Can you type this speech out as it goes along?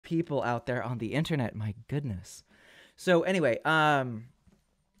people out there on the internet. My goodness. So anyway, all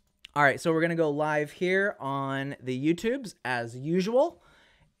right, so we're going to go live here on the YouTubes as usual,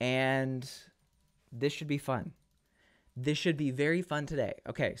 and this should be fun. This should be very fun today.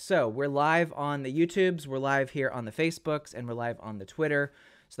 Okay, so we're live on the YouTubes, we're live here on the Facebooks, and we're live on the Twitter,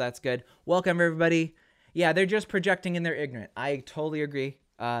 so that's good. Welcome, everybody. Yeah, they're just projecting and they're ignorant. I totally agree.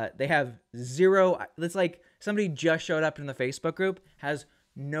 They have zero, it's like somebody just showed up in the Facebook group, has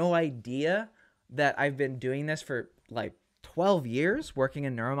no idea that I've been doing this for like 12 years, working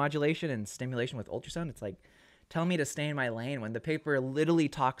in neuromodulation and stimulation with ultrasound. It's like, tell me to stay in my lane when the paper literally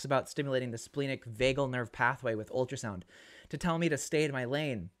talks about stimulating the splenic vagal nerve pathway with ultrasound. To tell me to stay in my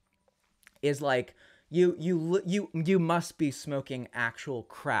lane is like, you must be smoking actual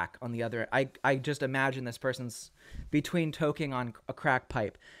crack on the other. I just imagine this person's between toking on a crack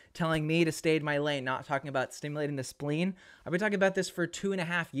pipe, telling me to stay in my lane, not talking about stimulating the spleen. I've been talking about this for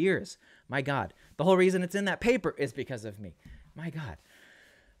 2.5 years. My God, the whole reason it's in that paper is because of me. My God.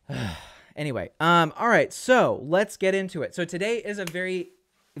 Anyway, all right, so let's get into it. So today is a very,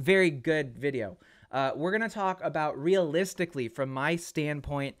 very good video. We're going to talk about realistically, from my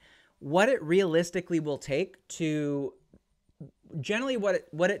standpoint, what it realistically will take to, generally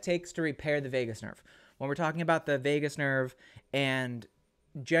what it takes to repair the vagus nerve. When we're talking about the vagus nerve, and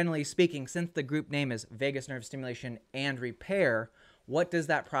generally speaking, since the group name is Vagus Nerve Stimulation and Repair, what does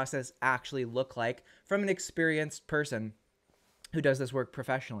that process actually look like from an experienced person who does this work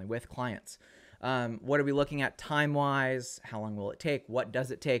professionally with clients? What are we looking at time-wise? How long will it take? What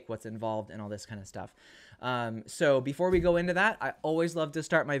does it take? What's involved? And all this kind of stuff. So before we go into that, I always love to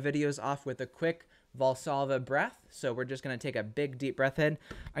start my videos off with a quick Valsalva breath. So we're just going to take a big, deep breath in.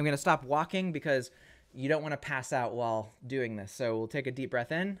 I'm going to stop walking because you don't want to pass out while doing this. So we'll take a deep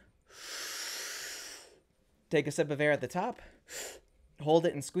breath in. Take a sip of air at the top. Hold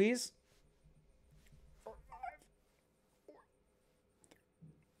it and squeeze.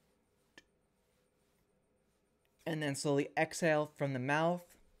 And then slowly exhale from the mouth.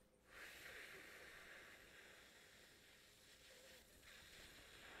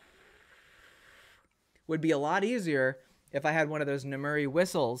 Would be a lot easier if I had one of those Namuri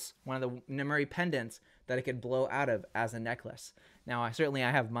whistles, one of the Namuri pendants that I could blow out of as a necklace. Now, I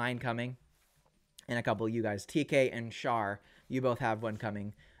have mine coming, and a couple of you guys, TK and Shar, you both have one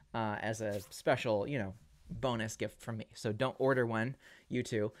coming as a special, bonus gift from me. So don't order one, you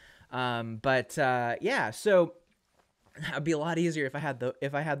two. Yeah, so that'd be a lot easier if I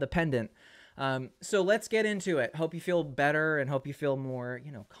had the pendant. So let's get into it. Hope you feel better and hope you feel more,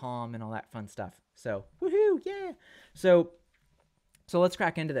 calm and all that fun stuff. So, woohoo, yeah. So let's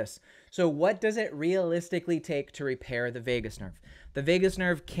crack into this. So what does it realistically take to repair the vagus nerve? The vagus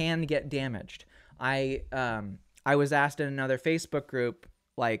nerve can get damaged. I was asked in another Facebook group,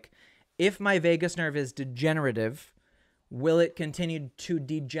 like, if my vagus nerve is degenerative, will it continue to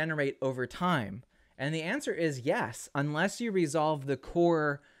degenerate over time? And the answer is yes, unless you resolve the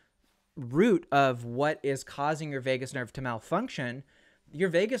core root of what is causing your vagus nerve to malfunction. Your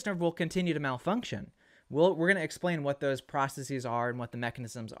vagus nerve will continue to malfunction. We're going to explain what those processes are and what the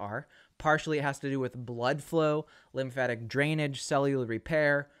mechanisms are. Partially, it has to do with blood flow, lymphatic drainage, cellular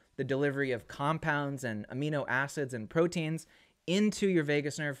repair, the delivery of compounds and amino acids and proteins into your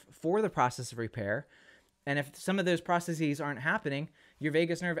vagus nerve for the process of repair. And if some of those processes aren't happening, your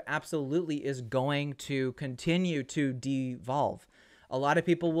vagus nerve absolutely is going to continue to devolve. A lot of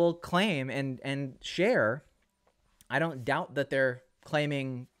people will claim and share, I don't doubt that they're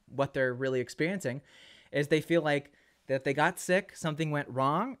claiming what they're really experiencing, is they feel like that they got sick, something went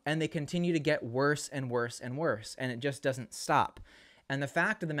wrong, and they continue to get worse and worse and worse, and it just doesn't stop. And the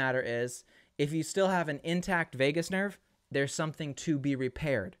fact of the matter is, if you still have an intact vagus nerve, there's something to be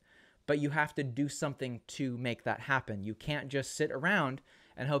repaired, but you have to do something to make that happen. You can't just sit around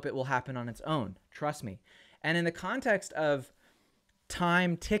and hope it will happen on its own. Trust me. And in the context of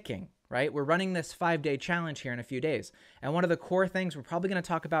time ticking, right? We're running this 5-day challenge here in a few days. And one of the core things we're probably going to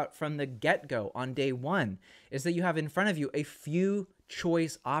talk about from the get-go on day 1 is that you have in front of you a few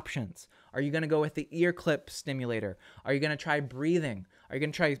choice options. Are you going to go with the ear clip stimulator? Are you going to try breathing? Are you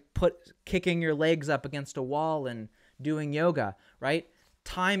going to try kicking your legs up against a wall and doing yoga, right?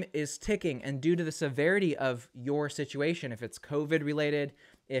 Time is ticking, and due to the severity of your situation, if it's COVID related,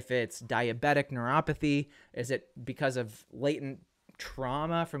 if it's diabetic neuropathy, is it because of latent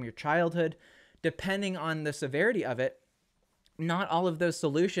trauma from your childhood, depending on the severity of it, not all of those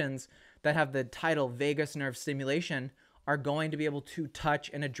solutions that have the title vagus nerve stimulation are going to be able to touch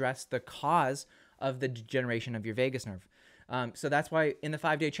and address the cause of the degeneration of your vagus nerve. So that's why in the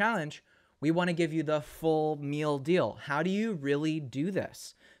 5-day challenge, we want to give you the full meal deal. How do you really do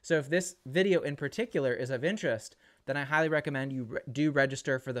this? So if this video in particular is of interest, then I highly recommend you do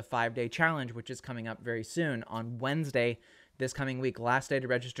register for the 5-day challenge, which is coming up very soon on Wednesday this coming week. Last day to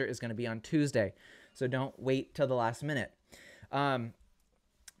register is going to be on Tuesday. So don't wait till the last minute.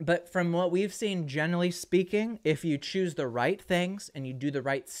 But from what we've seen, generally speaking, if you choose the right things and you do the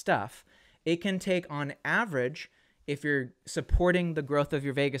right stuff, it can take on average, if you're supporting the growth of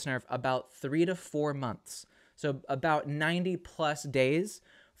your vagus nerve, about 3 to 4 months. So about 90 plus days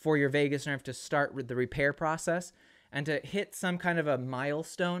for your vagus nerve to start with the repair process and to hit some kind of a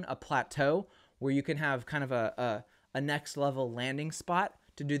milestone, a plateau, where you can have kind of a next level landing spot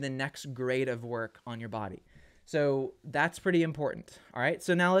to do the next grade of work on your body. So that's pretty important. All right.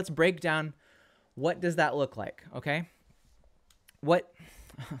 So now let's break down, what does that look like? Okay.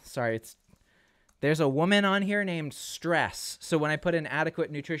 There's a woman on here named Stress. So when I put in adequate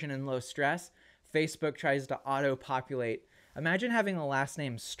nutrition and low stress, Facebook tries to auto-populate. Imagine having a last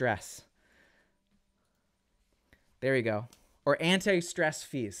name Stress. There you go. Or anti-stress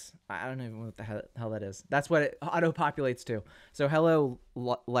fees. I don't even know what the hell that is. That's what it auto-populates to. So hello,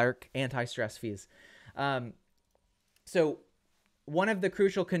 Lark, anti-stress fees. So one of the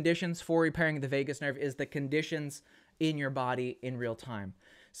crucial conditions for repairing the vagus nerve is the conditions in your body in real time.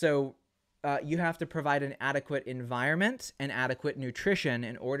 So you have to provide an adequate environment and adequate nutrition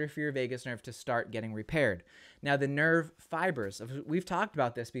in order for your vagus nerve to start getting repaired. Now, the nerve fibers, we've talked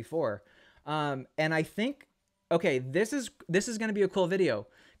about this before. And I think, okay, this is going to be a cool video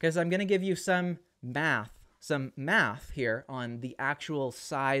because I'm going to give you some math here on the actual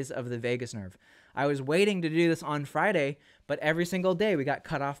size of the vagus nerve. I was waiting to do this on Friday, but every single day we got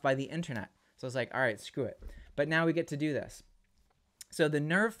cut off by the internet. So I was like, all right, screw it. But now we get to do this. So the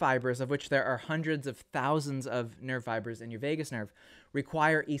nerve fibers, of which there are hundreds of thousands of nerve fibers in your vagus nerve,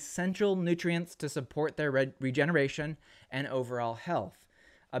 require essential nutrients to support their regeneration and overall health.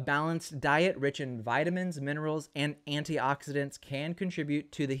 A balanced diet rich in vitamins, minerals, and antioxidants can contribute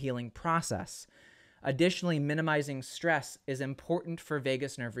to the healing process. Additionally, minimizing stress is important for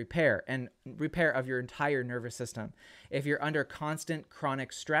vagus nerve repair and repair of your entire nervous system. If you're under constant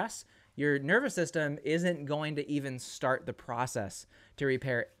chronic stress, your nervous system isn't going to even start the process to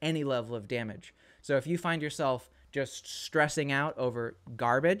repair any level of damage. So if you find yourself just stressing out over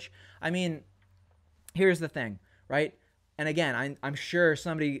garbage, I mean, here's the thing, right? And again, I'm sure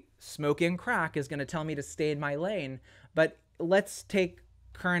somebody smoking crack is going to tell me to stay in my lane, but let's take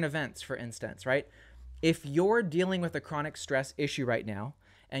current events, for instance, right? If you're dealing with a chronic stress issue right now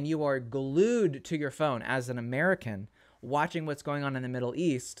and you are glued to your phone as an American, watching what's going on in the Middle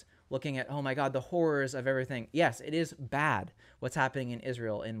East, looking at, oh my God, the horrors of everything. Yes, it is bad what's happening in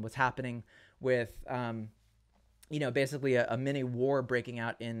Israel and what's happening with, basically a mini war breaking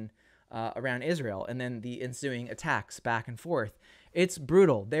out in around Israel and then the ensuing attacks back and forth. It's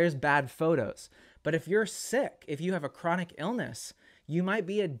brutal. There's bad photos. But if you're sick, if you have a chronic illness, you might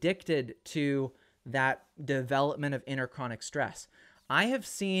be addicted to that development of inner chronic stress. I have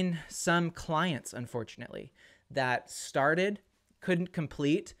seen some clients, unfortunately, that started, couldn't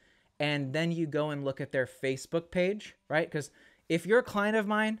complete, and then you go and look at their Facebook page, right? Because if you're a client of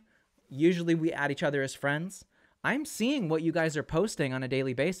mine, usually we add each other as friends. I'm seeing what you guys are posting on a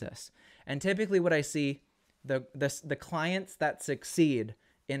daily basis. And typically what I see, the clients that succeed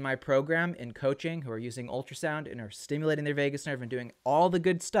in my program, in coaching, who are using ultrasound and are stimulating their vagus nerve and doing all the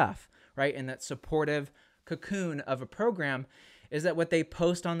good stuff, right, in that supportive cocoon of a program, is that what they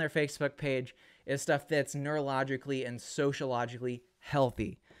post on their Facebook page is stuff that's neurologically and sociologically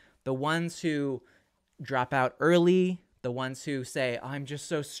healthy. The ones who drop out early, the ones who say, oh, I'm just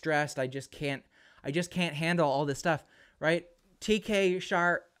so stressed, I just can't handle all this stuff, right? TK,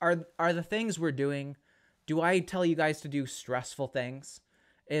 Shar, are the things we're doing, do I tell you guys to do stressful things?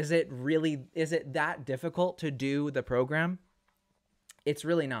 Is it that difficult to do the program? It's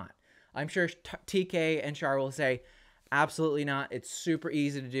really not. I'm sure TK and Shar will say, absolutely not. It's super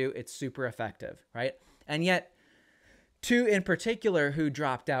easy to do. It's super effective, right? And yet, two in particular who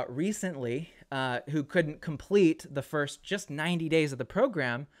dropped out recently, who couldn't complete the first just 90 days of the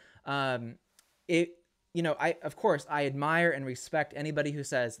program, I admire and respect anybody who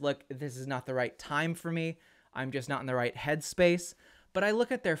says, look, this is not the right time for me. I'm just not in the right headspace. But I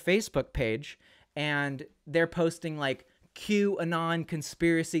look at their Facebook page and they're posting like QAnon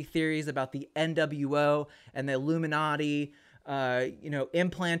conspiracy theories about the NWO and the Illuminati,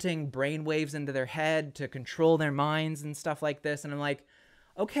 implanting brainwaves into their head to control their minds and stuff like this. And I'm like,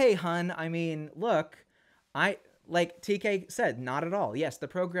 okay, hun, I mean, look, like TK said, not at all. Yes, the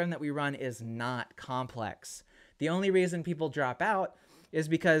program that we run is not complex. The only reason people drop out is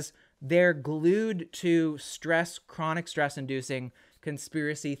because they're glued to stress, chronic stress-inducing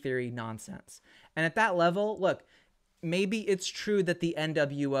conspiracy theory nonsense. And at that level, look, maybe it's true that the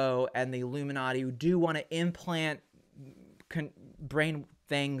NWO and the Illuminati do want to implant brain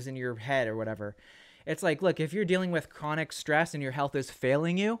things in your head or whatever. It's like, look, if you're dealing with chronic stress and your health is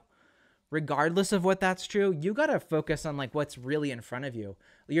failing you, regardless of what that's true, you got to focus on like what's really in front of you.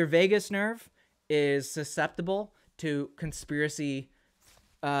 Your vagus nerve is susceptible to conspiracy.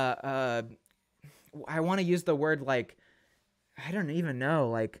 I want to use the word like, I don't even know,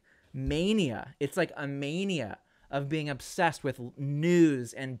 like mania. It's like a mania of being obsessed with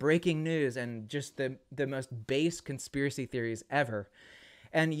news and breaking news and just the most base conspiracy theories ever.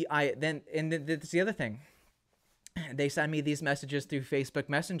 And that's the other thing. They send me these messages through Facebook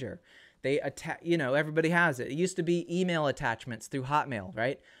Messenger. They everybody has it. It used to be email attachments through Hotmail,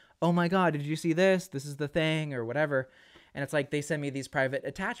 right? Oh my God, did you see this? This is the thing or whatever. And it's like they send me these private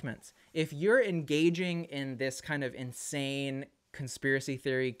attachments. If you're engaging in this kind of insane conspiracy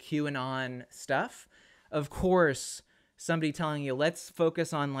theory, QAnon stuff, of course, somebody telling you, let's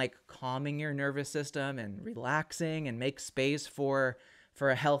focus on like calming your nervous system and relaxing and make space for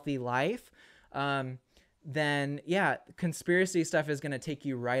a healthy life, then yeah, conspiracy stuff is going to take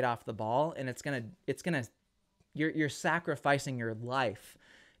you right off the ball, and you're sacrificing your life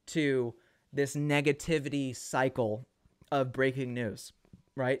to this negativity cycle of breaking news,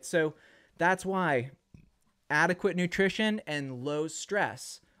 right? So that's why adequate nutrition and low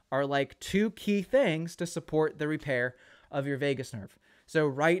stress are like two key things to support the repair of your vagus nerve. So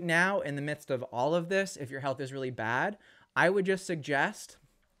right now, in the midst of all of this, if your health is really bad, I would just suggest,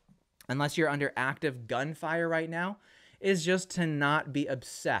 unless you're under active gunfire right now, is just to not be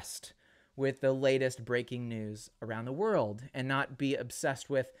obsessed with the latest breaking news around the world and not be obsessed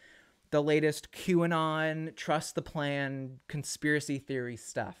with the latest QAnon, trust the plan, conspiracy theory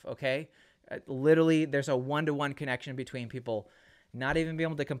stuff, okay? Literally, there's a one-to-one connection between people not even being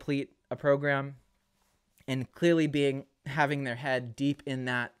able to complete a program and clearly having their head deep in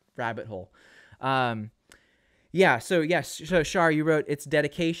that rabbit hole. So Shar, you wrote, it's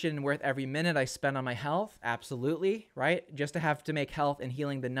dedication worth every minute I spend on my health. Absolutely, right? Just to have to make health and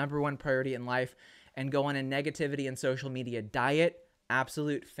healing the #1 priority in life and go on a negativity and social media diet.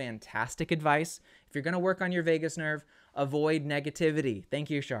 Absolute fantastic advice. If you're going to work on your vagus nerve, avoid negativity. Thank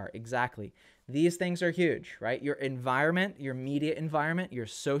you, Shar. Exactly. These things are huge, right? Your environment, your media environment, your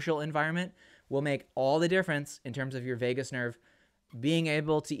social environment will make all the difference in terms of your vagus nerve being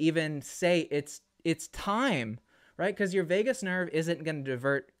able to even say it's time, right? Because your vagus nerve isn't going to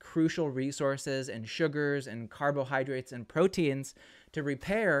divert crucial resources and sugars and carbohydrates and proteins to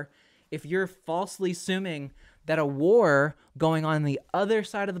repair if you're falsely assuming that a war going on the other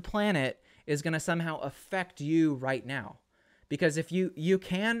side of the planet is going to somehow affect you right now. Because if you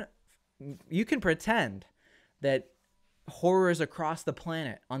can pretend that horrors across the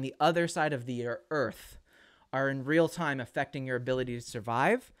planet on the other side of the earth are in real time affecting your ability to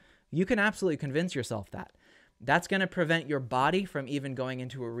survive, you can absolutely convince yourself that. That's going to prevent your body from even going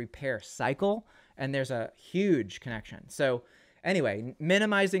into a repair cycle, and there's a huge connection. So anyway,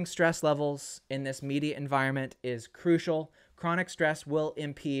 minimizing stress levels in this media environment is crucial. Chronic stress will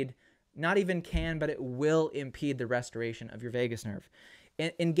impede, not even can, but it will impede the restoration of your vagus nerve.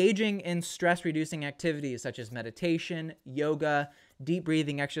 Engaging in stress-reducing activities such as meditation, yoga, deep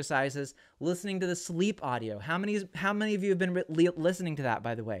breathing exercises, listening to the sleep audio. How many of you have been listening to that,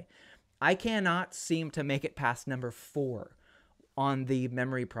 by the way? I cannot seem to make it past number 4 on the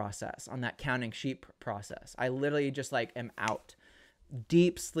memory process, on that counting sheep process. I literally just like am out.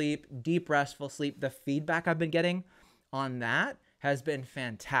 Deep sleep, deep restful sleep. The feedback I've been getting on that has been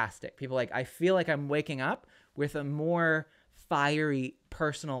fantastic. People like, I feel like I'm waking up with a more fiery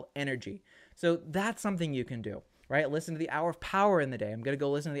personal energy. So that's something you can do, right? Listen to the Hour of Power in the day. I'm going to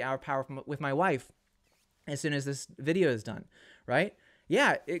go listen to the Hour of Power with my wife as soon as this video is done, right?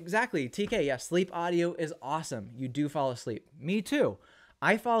 Yeah, exactly. TK, yeah, sleep audio is awesome. You do fall asleep. Me too.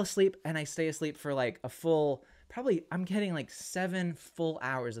 I fall asleep and I stay asleep for like a full, probably I'm getting like 7 full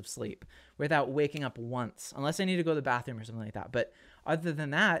hours of sleep without waking up once, unless I need to go to the bathroom or something like that. But other than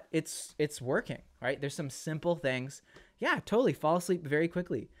that, it's working, right? There's some simple things. Yeah, totally fall asleep very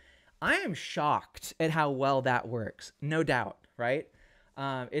quickly. I am shocked at how well that works. No doubt, right?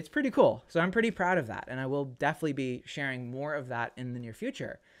 It's pretty cool. So I'm pretty proud of that. And I will definitely be sharing more of that in the near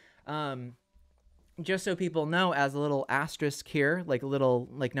future. Just so people know, as a little asterisk here, like a little,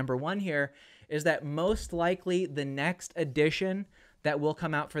 like number 1 here, is that most likely the next edition that will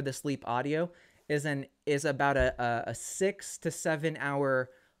come out for the sleep audio is about a 6 to 7 hour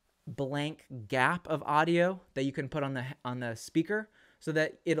blank gap of audio that you can put on the speaker so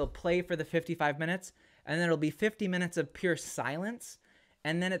that it'll play for the 55 minutes and then it'll be 50 minutes of pure silence.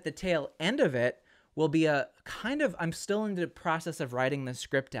 And then at the tail end of it will be a kind of, I'm still in the process of writing the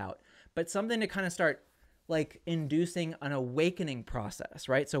script out, but something to kind of start like inducing an awakening process,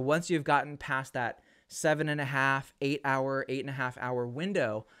 right? So once you've gotten past that 7.5, 8.5 hour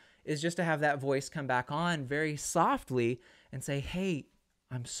window, is just to have that voice come back on very softly and say, hey,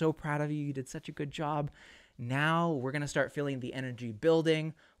 I'm so proud of you. You did such a good job. Now we're going to start feeling the energy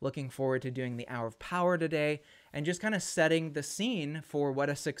building, looking forward to doing the hour of power today, and just kind of setting the scene for what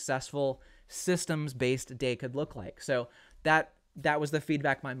a successful systems-based day could look like. So that was the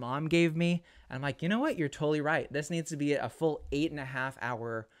feedback my mom gave me. And I'm like, you know what? You're totally right. This needs to be a full 8.5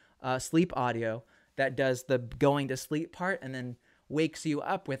 hour sleep audio that does the going to sleep part and then wakes you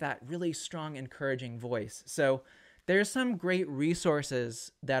up with that really strong, encouraging voice. So there's some great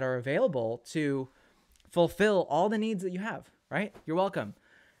resources that are available to fulfill all the needs that you have, right? You're welcome.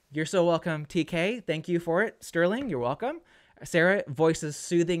 You're so welcome, TK. Thank you for it. Sterling, you're welcome. Sarah, voice is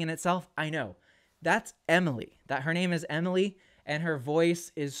soothing in itself. I know. That's Emily. Her name is Emily, and her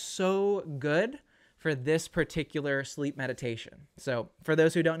voice is so good for this particular sleep meditation. So for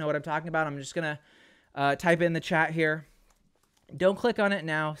those who don't know what I'm talking about, I'm just going to type it in the chat here. Don't click on it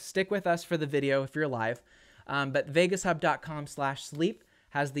now. Stick with us for the video if you're live. But vegushub.com/sleep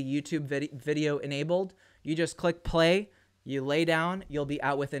has the YouTube video enabled. You just click play, you lay down, you'll be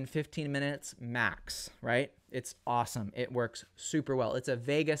out within 15 minutes max, right? It's awesome. It works super well. It's a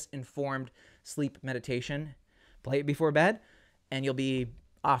Vegas-informed sleep meditation. Play it before bed, and you'll be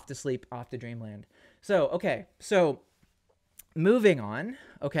off to sleep, off to dreamland. So, okay. So, moving on,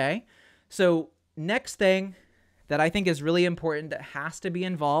 okay? So, next thing that I think is really important that has to be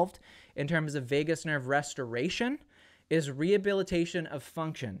involved in terms of vagus nerve restoration is rehabilitation of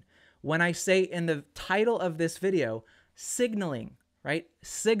function. When I say in the title of this video, signaling, right?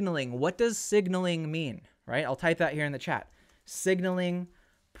 Signaling. What does signaling mean, right? I'll type that here in the chat. Signaling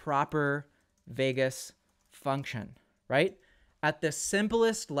proper vagus function, right? At the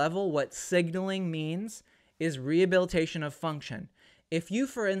simplest level, what signaling means is rehabilitation of function. If you,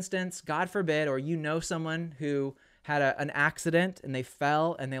 for instance, God forbid, or you know someone who had an accident and they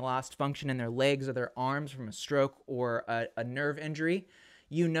fell and they lost function in their legs or their arms from a stroke or a nerve injury,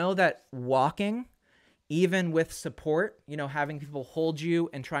 you know that walking, even with support, you know, having people hold you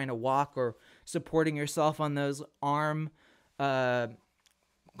and trying to walk or supporting yourself on those arm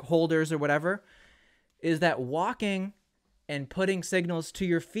holders or whatever, is that walking and putting signals to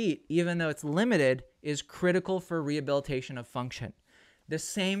your feet, even though it's limited, is critical for rehabilitation of function. The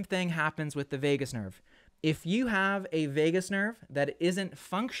same thing happens with the vagus nerve. If you have a vagus nerve that isn't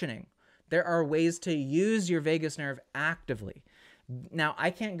functioning, there are ways to use your vagus nerve actively. Now, I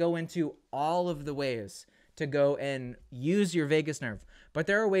can't go into all of the ways to go and use your vagus nerve, but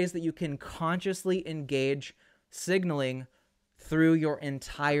there are ways that you can consciously engage signaling through your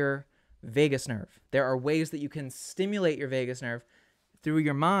entire vagus nerve. There are ways that you can stimulate your vagus nerve through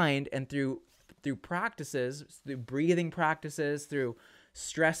your mind and through practices, through breathing practices, through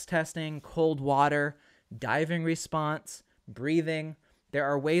stress testing, cold water, diving response, breathing. There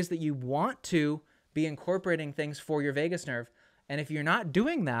are ways that you want to be incorporating things for your vagus nerve. And if you're not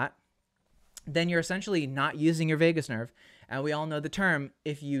doing that, then you're essentially not using your vagus nerve. And we all know the term,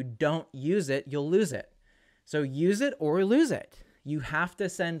 if you don't use it, you'll lose it. So use it or lose it. You have to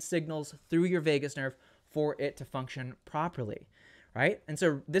send signals through your vagus nerve for it to function properly, right? And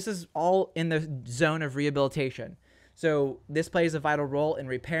so this is all in the zone of rehabilitation. So this plays a vital role in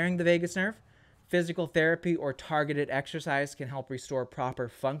repairing the vagus nerve. Physical therapy or targeted exercise can help restore proper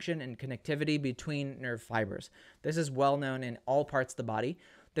function and connectivity between nerve fibers. This is well known in all parts of the body.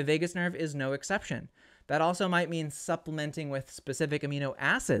 The vagus nerve is no exception. That also might mean supplementing with specific amino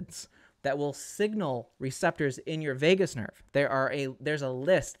acids that will signal receptors in your vagus nerve. There's a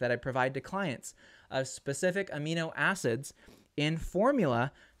list that I provide to clients of specific amino acids in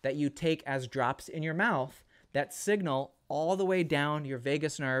formula that you take as drops in your mouth that signal all the way down your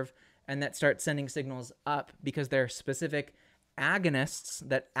vagus nerve and that start sending signals up because they're specific agonists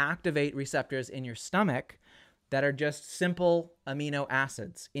that activate receptors in your stomach that are just simple amino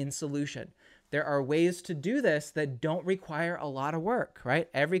acids in solution. There are ways to do this that don't require a lot of work, right?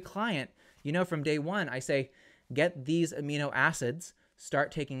 Every client, you know, from day one, I say, get these amino acids,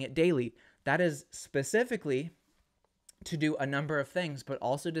 start taking it daily. That is specifically to do a number of things, but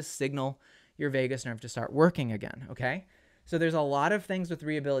also to signal your vagus nerve to start working again, okay? So there's a lot of things with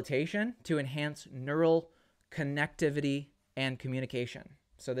rehabilitation to enhance neural connectivity and communication.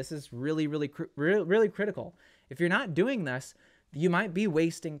 So this is really, really critical. If you're not doing this, you might be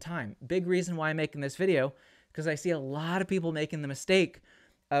wasting time. Big reason why I'm making this video, because I see a lot of people making the mistake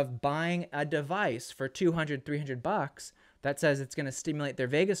of buying a device for 200, 300 bucks that says it's going to stimulate their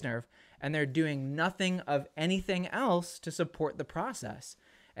vagus nerve, and they're doing nothing of anything else to support the process.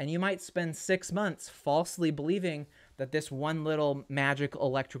 And you might spend 6 months falsely believing that this one little magic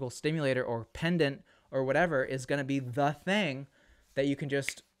electrical stimulator or pendant or whatever is going to be the thing that you can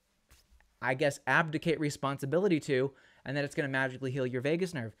just, I guess, abdicate responsibility to, and that it's going to magically heal your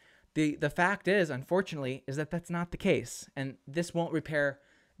vagus nerve. The fact is, unfortunately, is that that's not the case. And this won't repair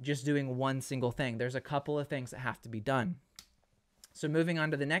just doing one single thing. There's a couple of things that have to be done. So moving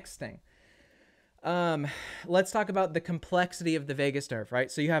on to the next thing. Let's talk about the complexity of the vagus nerve,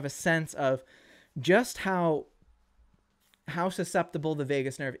 right? So you have a sense of just how susceptible the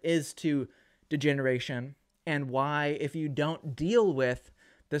vagus nerve is to degeneration, and why, if you don't deal with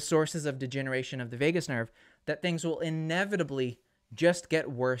the sources of degeneration of the vagus nerve, that things will inevitably just get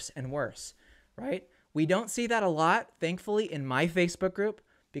worse and worse, right? We don't see that a lot, thankfully, in my Facebook group,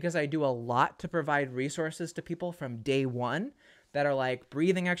 because I do a lot to provide resources to people from day one that are like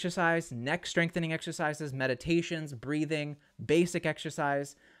breathing exercise, neck strengthening exercises, meditations, breathing, basic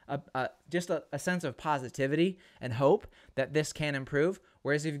exercise, just a sense of positivity and hope that this can improve.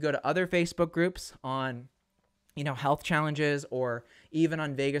 Whereas if you go to other Facebook groups on, health challenges or even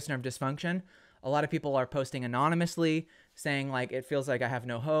on vagus nerve dysfunction, a lot of people are posting anonymously saying like, it feels like I have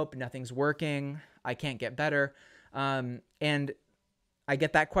no hope, nothing's working, I can't get better. And I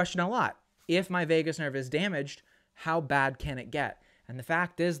get that question a lot. If my vagus nerve is damaged, how bad can it get? And the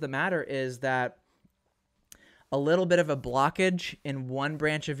fact is, the matter is that a little bit of a blockage in one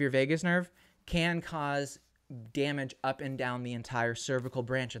branch of your vagus nerve can cause damage up and down the entire cervical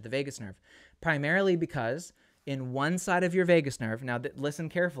branch of the vagus nerve, primarily because in one side of your vagus nerve, now listen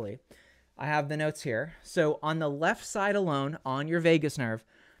carefully, I have the notes here. So on the left side alone on your vagus nerve,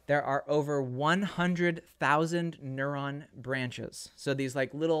 there are over 100,000 neuron branches. So these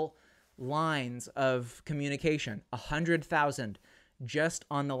like little lines of communication, 100,000 just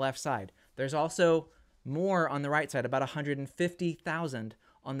on the left side. There's also more on the right side, about 150,000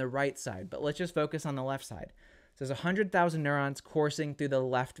 on the right side, but let's just focus on the left side. So there's 100,000 neurons coursing through the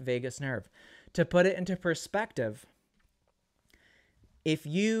left vagus nerve. To put it into perspective, if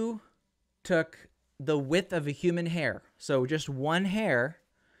you took the width of a human hair, so just one hair,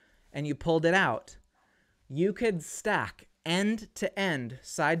 and you pulled it out, you could stack end to end,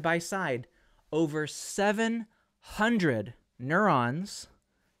 side by side, over 700 neurons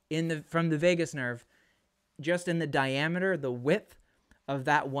from the vagus nerve, just in the diameter, the width of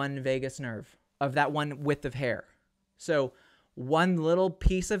that one vagus nerve, of that one width of hair. So one little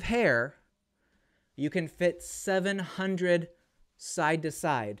piece of hair, you can fit 700 side to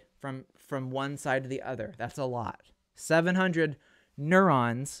side from one side to the other. That's a lot. 700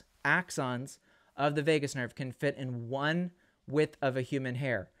 neurons, axons of the vagus nerve can fit in one width of a human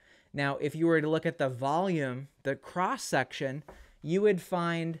hair. Now, if you were to look at the volume, the cross section, you would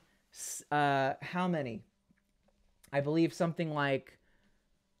find how many? I believe something like,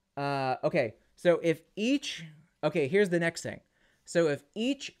 okay, so if each, okay, here's the next thing. So if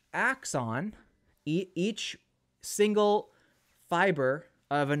each axon, each single fiber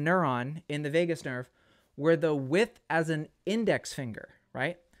of a neuron in the vagus nerve were the width as an index finger,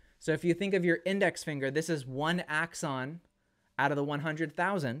 right? So if you think of your index finger, this is one axon out of the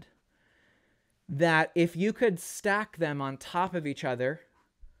 100,000, that if you could stack them on top of each other,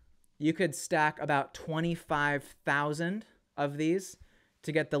 you could stack about 25,000 of these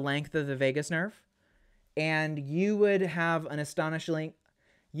to get the length of the vagus nerve. And you would have an astonishing,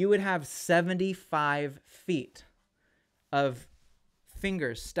 you would have 75 feet of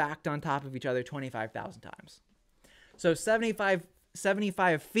fingers stacked on top of each other 25,000 times. So 75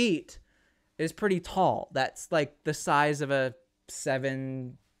 feet is pretty tall. That's like the size of a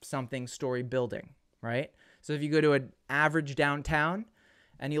 7-something story building, right? So if you go to an average downtown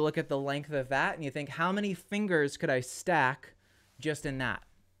and you look at the length of that and you think, how many fingers could I stack just in that,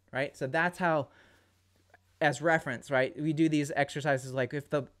 right? So that's how, as reference, right, we do these exercises like if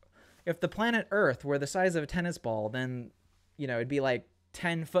the planet Earth were the size of a tennis ball, then, it'd be like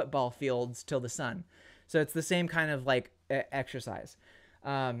 10 football fields till the sun. So it's the same kind of like exercise.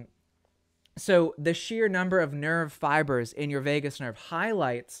 So the sheer number of nerve fibers in your vagus nerve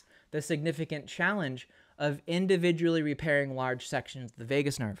highlights the significant challenge of individually repairing large sections of the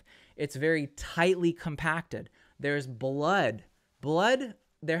vagus nerve. It's very tightly compacted. There's blood.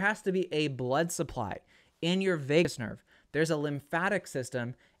 There has to be a blood supply in your vagus nerve. There's a lymphatic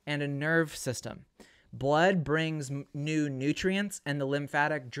system and a nerve system. Blood brings new nutrients, and the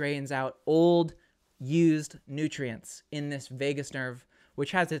lymphatic drains out old, used nutrients in this vagus nerve,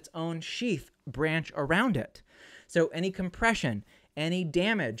 which has its own sheath branch around it. So any compression, any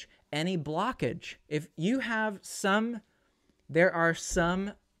damage, any blockage. If you have there are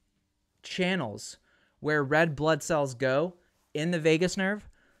some channels where red blood cells go in the vagus nerve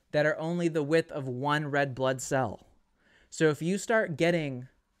that are only the width of one red blood cell. So if you start getting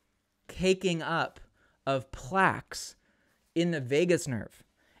caking up of plaques in the vagus nerve,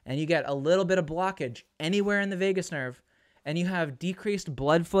 and you get a little bit of blockage anywhere in the vagus nerve, and you have decreased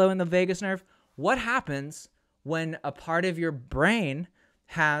blood flow in the vagus nerve, what happens when a part of your brain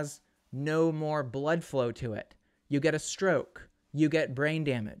has no more blood flow to it? You get a stroke. You get brain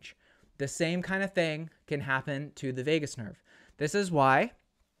damage. The same kind of thing can happen to the vagus nerve. This is why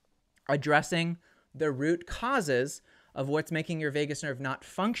addressing the root causes of what's making your vagus nerve not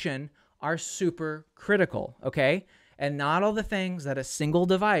function are super critical, okay? And not all the things that a single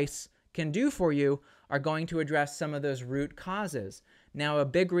device can do for you are going to address some of those root causes. Now, a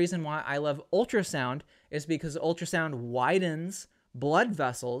big reason why I love ultrasound is because ultrasound widens blood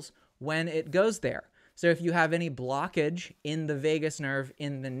vessels when it goes there. So if you have any blockage in the vagus nerve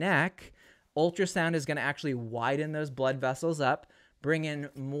in the neck, ultrasound is going to actually widen those blood vessels up, bring in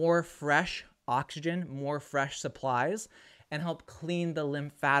more fresh oxygen, more fresh supplies, and help clean the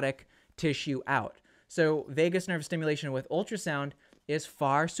lymphatic tissue out. So vagus nerve stimulation with ultrasound is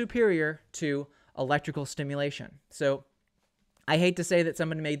far superior to electrical stimulation. So I hate to say that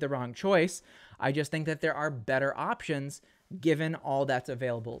somebody made the wrong choice. I just think that there are better options given all that's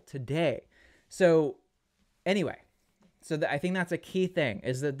available today. So anyway, I think that's a key thing,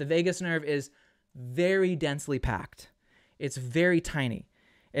 is that the vagus nerve is very densely packed. It's very tiny.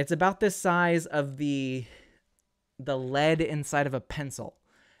 It's about the size of the lead inside of a pencil.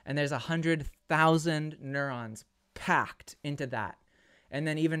 And there's 100,000 neurons packed into that. And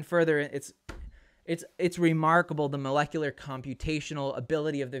then even further, it's remarkable, the molecular computational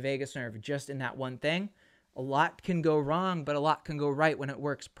ability of the vagus nerve just in that one thing. A lot can go wrong, but a lot can go right when it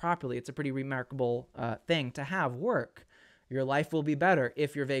works properly. It's a pretty remarkable thing to have work. Your life will be better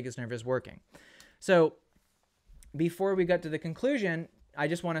if your vagus nerve is working. So before we get to the conclusion, I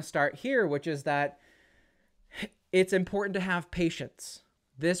just want to start here, which is that it's important to have patience.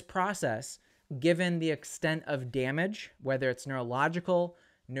 This process, given the extent of damage, whether it's neurological,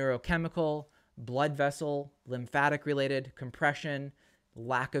 neurochemical, blood vessel, lymphatic related, compression,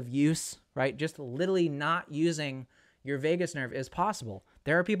 lack of use, right? Just literally not using your vagus nerve is possible.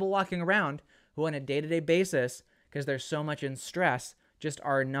 There are people walking around who on a day-to-day basis, because they're so much in stress, just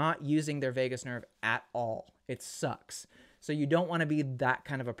are not using their vagus nerve at all. It sucks. So you don't want to be that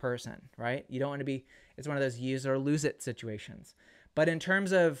kind of a person, right? You don't want to be, it's one of those use or lose it situations. But in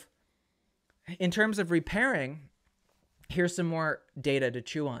terms of repairing, here's some more data to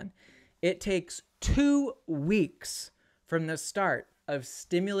chew on. It takes 2 weeks from the start of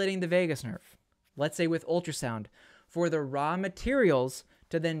stimulating the vagus nerve, let's say with ultrasound, for the raw materials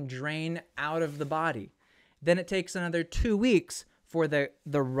to then drain out of the body. Then it takes another 2 weeks for the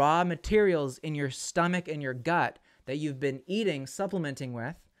raw materials in your stomach and your gut that you've been eating, supplementing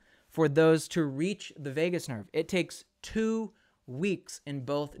with, for those to reach the vagus nerve. It takes 2 weeks in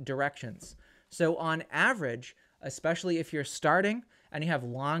both directions. So on average, especially if you're starting and you have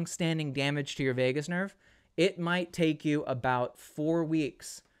long-standing damage to your vagus nerve, it might take you about 4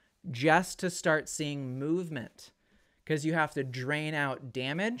 weeks just to start seeing movement, because you have to drain out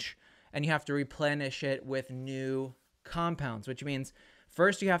damage and you have to replenish it with new compounds, which means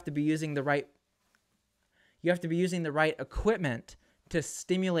first you have to be using the right equipment to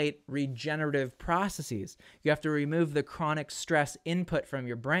stimulate regenerative processes. You have to remove the chronic stress input from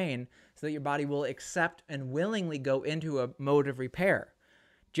your brain so that your body will accept and willingly go into a mode of repair.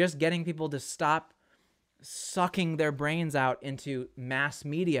 Just getting people to stop sucking their brains out into mass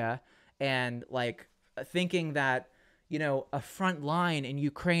media and like thinking that, you know, a front line in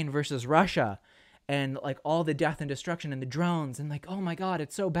Ukraine versus Russia and like all the death and destruction and the drones and like, oh my God,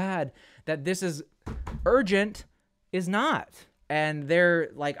 it's so bad that this is urgent is not. And they're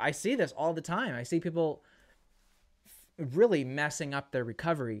like, I see this all the time. I see people really messing up their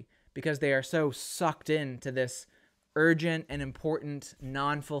recovery because they are so sucked into this urgent and important,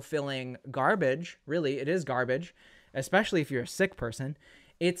 non-fulfilling garbage. Really, it is garbage, especially if you're a sick person.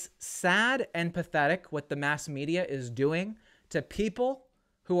 It's sad and pathetic what the mass media is doing to people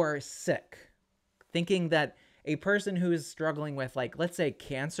who are sick, thinking that a person who is struggling with, like, let's say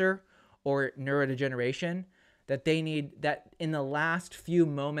cancer or neurodegeneration, that they need, that in the last few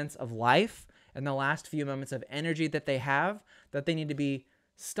moments of life and the last few moments of energy that they have, that they need to be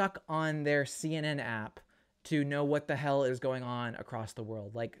stuck on their CNN app to know what the hell is going on across the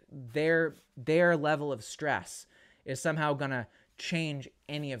world. Like their level of stress is somehow gonna change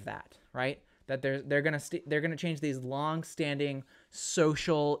any of that, right? that they're gonna change these long-standing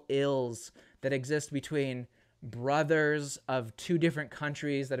social ills that exist between brothers of two different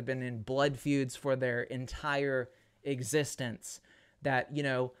countries that have been in blood feuds for their entire existence. That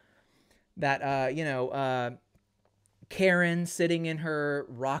Karen sitting in her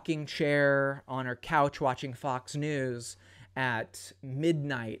rocking chair on her couch watching Fox News at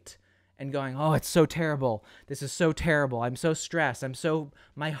midnight and going, "Oh, it's so terrible. This is so terrible. I'm so stressed.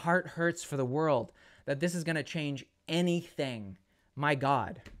 My heart hurts for the world," that this is going to change anything. My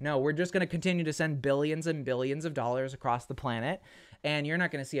God. No, we're just going to continue to send billions and billions of dollars across the planet, and you're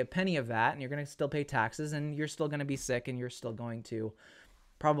not going to see a penny of that, and you're going to still pay taxes, and you're still going to be sick, and you're still going to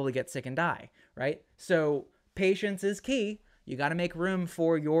probably get sick and die, right? So patience is key. You got to make room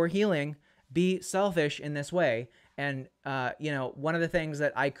for your healing. Be selfish in this way. And, one of the things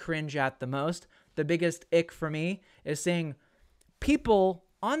that I cringe at the most, the biggest ick for me, is seeing people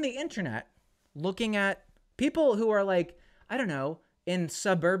on the internet looking at people who are like, I don't know, in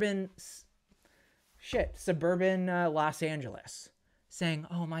suburban Los Angeles, saying,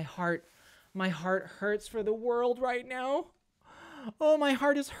 "Oh, my heart hurts for the world right now. Oh, my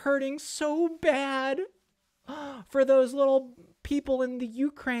heart is hurting so bad for those little people in the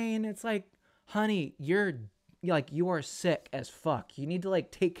Ukraine." It's like, honey, you are sick as fuck. You need to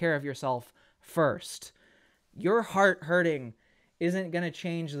take care of yourself first. Your heart hurting isn't going to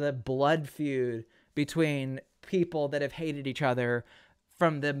change the blood feud between people that have hated each other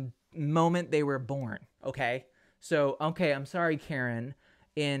from the moment they were born. Okay. So, I'm sorry, Karen,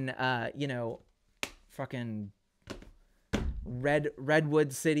 in, fucking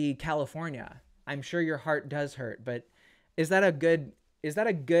Redwood City, California. I'm sure your heart does hurt, but is that a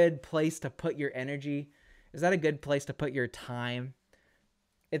good place to put your energy? Is that a good place to put your time?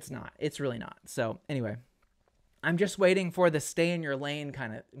 It's not. It's really not. So anyway, I'm just waiting for the stay in your lane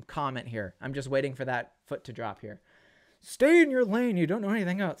kind of comment here. I'm just waiting for that foot to drop here. Stay in your lane. You don't know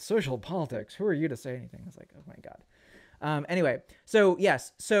anything about social politics. Who are you to say anything? It's like, oh my God. Anyway, so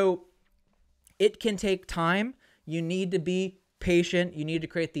yes. So it can take time. You need to be patient. You need to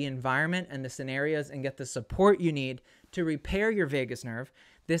create the environment and the scenarios and get the support you need to repair your vagus nerve.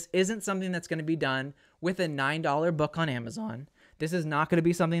 This isn't something that's going to be done with a $9 book on Amazon. This is not going to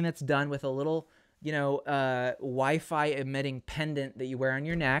be something that's done with a little, Wi-Fi emitting pendant that you wear on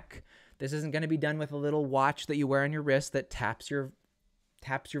your neck. This isn't going to be done with a little watch that you wear on your wrist that taps your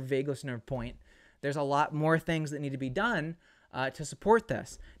vagus nerve point. There's a lot more things that need to be done to support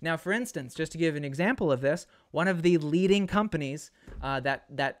this. Now, for instance, just to give an example of this, one of the leading companies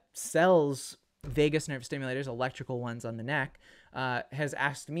that sells vagus nerve stimulators, electrical ones on the neck, has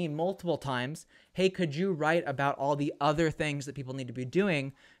asked me multiple times, "Hey, could you write about all the other things that people need to be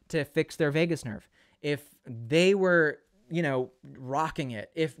doing to fix their vagus nerve?" If they were, rocking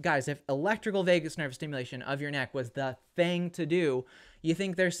it, if electrical vagus nerve stimulation of your neck was the thing to do, you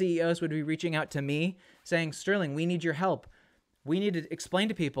think their CEOs would be reaching out to me saying, "Sterling, we need your help. We need to explain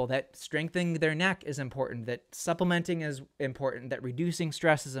to people that strengthening their neck is important, that supplementing is important, that reducing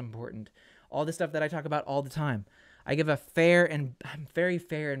stress is important." All the stuff that I talk about all the time. I give I'm very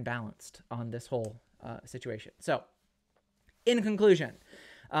fair and balanced on this whole situation. So, in conclusion,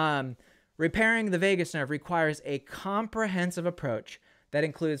 repairing the vagus nerve requires a comprehensive approach that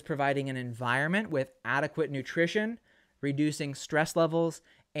includes providing an environment with adequate nutrition, reducing stress levels,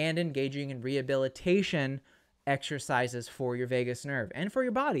 and engaging in rehabilitation exercises for your vagus nerve and for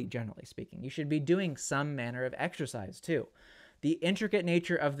your body, generally speaking. You should be doing some manner of exercise too. The intricate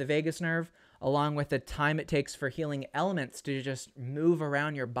nature of the vagus nerve, along with the time it takes for healing elements to just move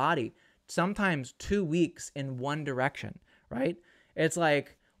around your body, sometimes 2 weeks in one direction, right? It's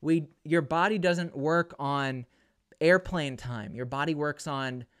like your body doesn't work on airplane time. Your body works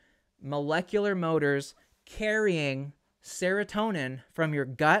on molecular motors carrying serotonin from your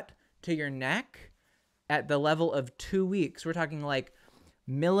gut to your neck at the level of 2 weeks. We're talking like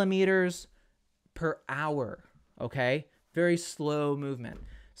millimeters per hour, okay? Very slow movement.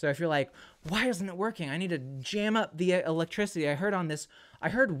 So if you're like, "Why isn't it working? I need to jam up the electricity." I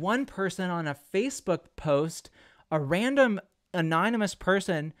heard one person on a Facebook post, a random anonymous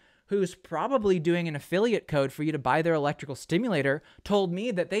person who's probably doing an affiliate code for you to buy their electrical stimulator, told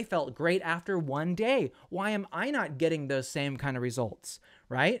me that they felt great after 1 day. Why am I not getting those same kind of results,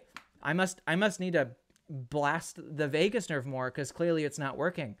 right? I must need to blast the vagus nerve more because clearly it's not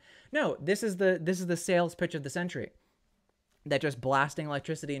working. No, this is the sales pitch of the century. That just blasting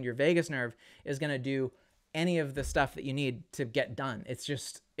electricity into your vagus nerve is going to do any of the stuff that you need to get done. It's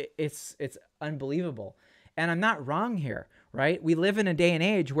just, it's unbelievable. And I'm not wrong here, right? We live in a day and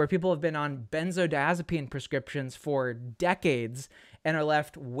age where people have been on benzodiazepine prescriptions for decades and are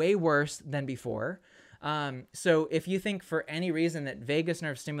left way worse than before. So if you think for any reason that vagus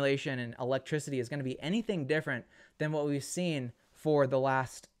nerve stimulation and electricity is going to be anything different than what we've seen for the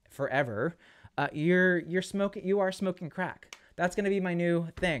last forever, you are smoking crack. That's going to be my new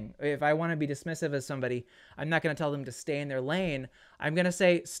thing. If I want to be dismissive of somebody, I'm not going to tell them to stay in their lane. I'm going to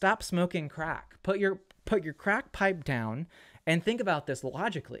say, stop smoking crack. Put your crack pipe down and think about this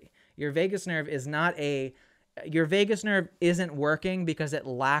logically. Your vagus nerve isn't working because it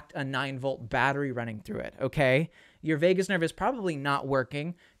lacked a 9-volt battery running through it, okay? Your vagus nerve is probably not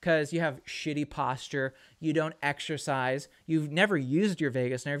working because you have shitty posture, you don't exercise, you've never used your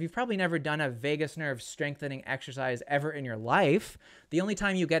vagus nerve, you've probably never done a vagus nerve strengthening exercise ever in your life. The only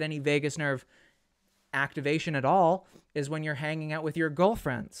time you get any vagus nerve activation at all is when you're hanging out with your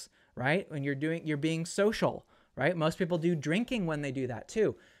girlfriends, right? When you're being social, right? Most people do drinking when they do that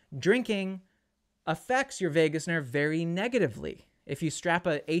too. Drinking affects your vagus nerve very negatively. If you strap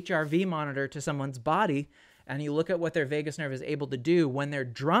a HRV monitor to someone's body and you look at what their vagus nerve is able to do when they're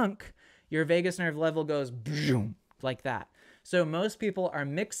drunk, your vagus nerve level goes boom, like that. So most people are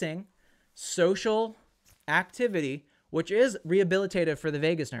mixing social activity, which is rehabilitative for the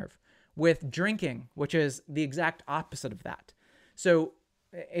vagus nerve, with drinking, which is the exact opposite of that. So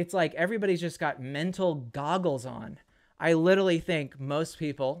it's like everybody's just got mental goggles on. I literally think most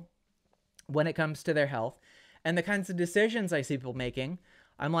people, when it comes to their health and the kinds of decisions I see people making,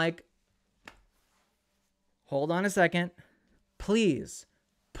 I'm like, hold on a second. Please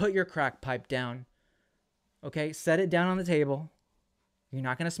put your crack pipe down. Okay, set it down on the table. You're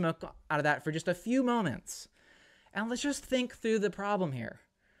not going to smoke out of that for just a few moments. And let's just think through the problem here.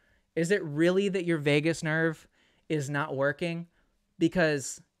 Is it really that your vagus nerve is not working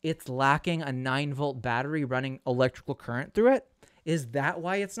because it's lacking a 9-volt battery running electrical current through it? Is that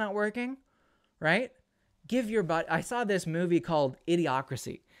why it's not working? Right? Give your body. I saw this movie called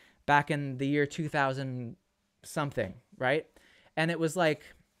Idiocracy back in the year 2000 something, right? And it was like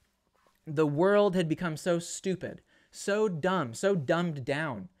the world had become so stupid, so dumb, so dumbed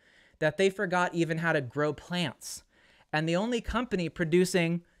down that they forgot even how to grow plants. And the only company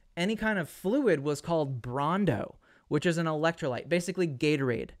producing any kind of fluid was called Brondo, which is an electrolyte, basically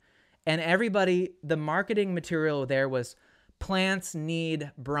Gatorade. And everybody, the marketing material there was plants need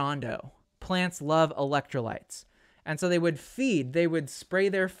Brondo. Plants love electrolytes. And so they would spray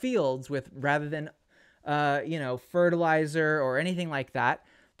their fields with, rather than, fertilizer or anything like that,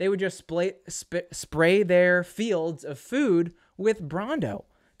 they would just spray their fields of food with Brondo.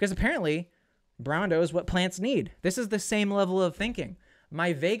 Because apparently, Brondo is what plants need. This is the same level of thinking.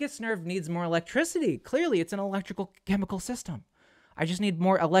 My vagus nerve needs more electricity. Clearly, it's an electrical chemical system. I just need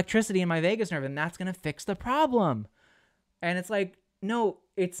more electricity in my vagus nerve, and that's going to fix the problem. And it's like, no,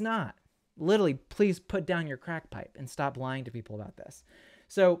 it's not. Literally, please put down your crack pipe and stop lying to people about this.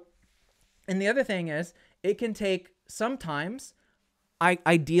 So, and the other thing is, it can take sometimes,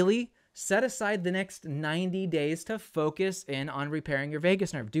 ideally, set aside the next 90 days to focus in on repairing your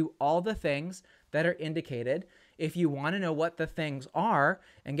vagus nerve. Do all the things that are indicated. If you want to know what the things are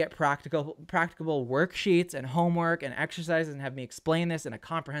and get practicable worksheets and homework and exercises and have me explain this in a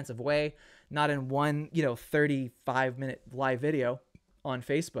comprehensive way, not in one, 35-minute live video on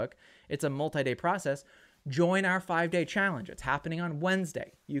Facebook. It's a multi-day process. Join our 5-day challenge. It's happening on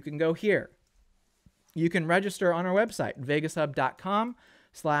Wednesday. You can go here. You can register on our website,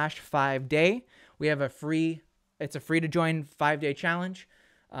 vegushub.com/5day. We have it's a free to join 5-day challenge.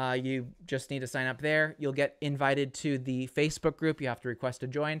 You just need to sign up there. You'll get invited to the Facebook group. You have to request to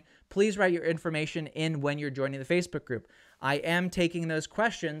join. Please write your information in when you're joining the Facebook group. I am taking those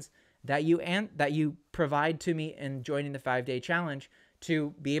questions that you provide to me in joining the 5-day challenge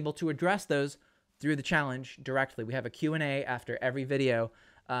to be able to address those through the challenge directly. We have a Q&A after every video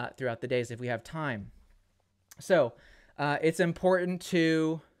throughout the days if we have time. So it's important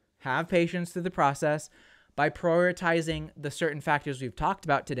to have patience through the process. By prioritizing the certain factors we've talked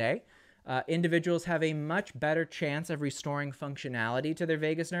about today, individuals have a much better chance of restoring functionality to their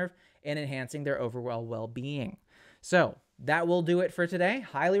vagus nerve and enhancing their overall well-being. So that will do it for today.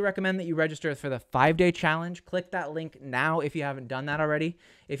 Highly recommend that you register for the 5-day challenge. Click that link now if you haven't done that already.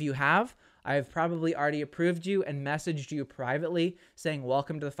 If you have, I've probably already approved you and messaged you privately saying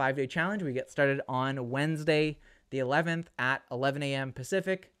welcome to the 5-day challenge. We get started on Wednesday, the 11th at 11 a.m.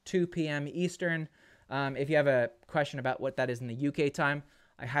 Pacific, 2 p.m. Eastern. If you have a question about what that is in the UK time,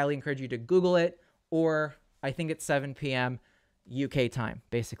 I highly encourage you to Google it, or I think it's 7 p.m. UK time,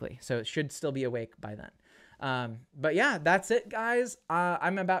 basically. So it should still be awake by then. But yeah, that's it, guys.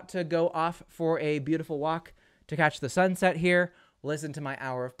 I'm about to go off for a beautiful walk to catch the sunset here, listen to my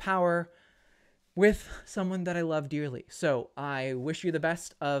hour of power, with someone that I love dearly. So I wish you the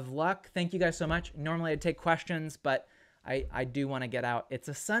best of luck. Thank you guys so much. Normally I'd take questions, but I do want to get out. It's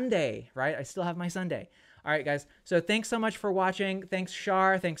a Sunday, right? I still have my Sunday. All right, guys. So thanks so much for watching. Thanks,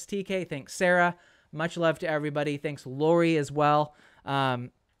 Shar. Thanks, TK. Thanks, Sarah. Much love to everybody. Thanks, Lori, as well.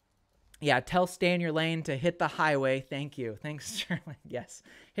 Yeah, tell Stay in Your Lane to hit the highway. Thank you. Thanks, Sterling. Yes.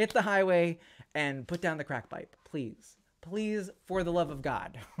 Hit the highway and put down the crack pipe. Please. Please, for the love of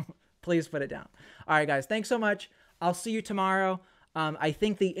God. Please put it down. All right, guys. Thanks so much. I'll see you tomorrow. I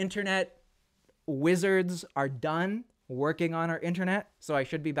think the internet wizards are done working on our internet, so I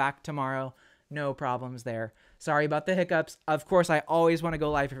should be back tomorrow. No problems there. Sorry about the hiccups. Of course, I always want to go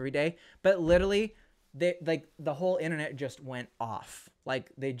live every day, but literally, the whole internet just went off.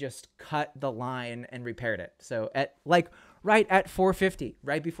 Like they just cut the line and repaired it. So at right at 4:50,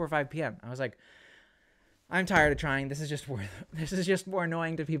 right before 5 p.m., I was like, I'm tired of trying. This is just more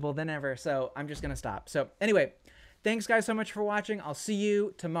annoying to people than ever. So I'm just gonna stop. So anyway, thanks guys so much for watching. I'll see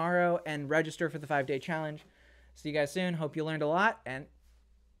you tomorrow and register for the 5-day challenge. See you guys soon. Hope you learned a lot and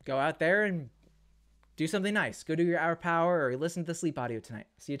go out there and do something nice. Go do your hour power or listen to the sleep audio tonight.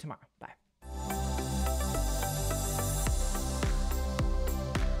 See you tomorrow. Bye.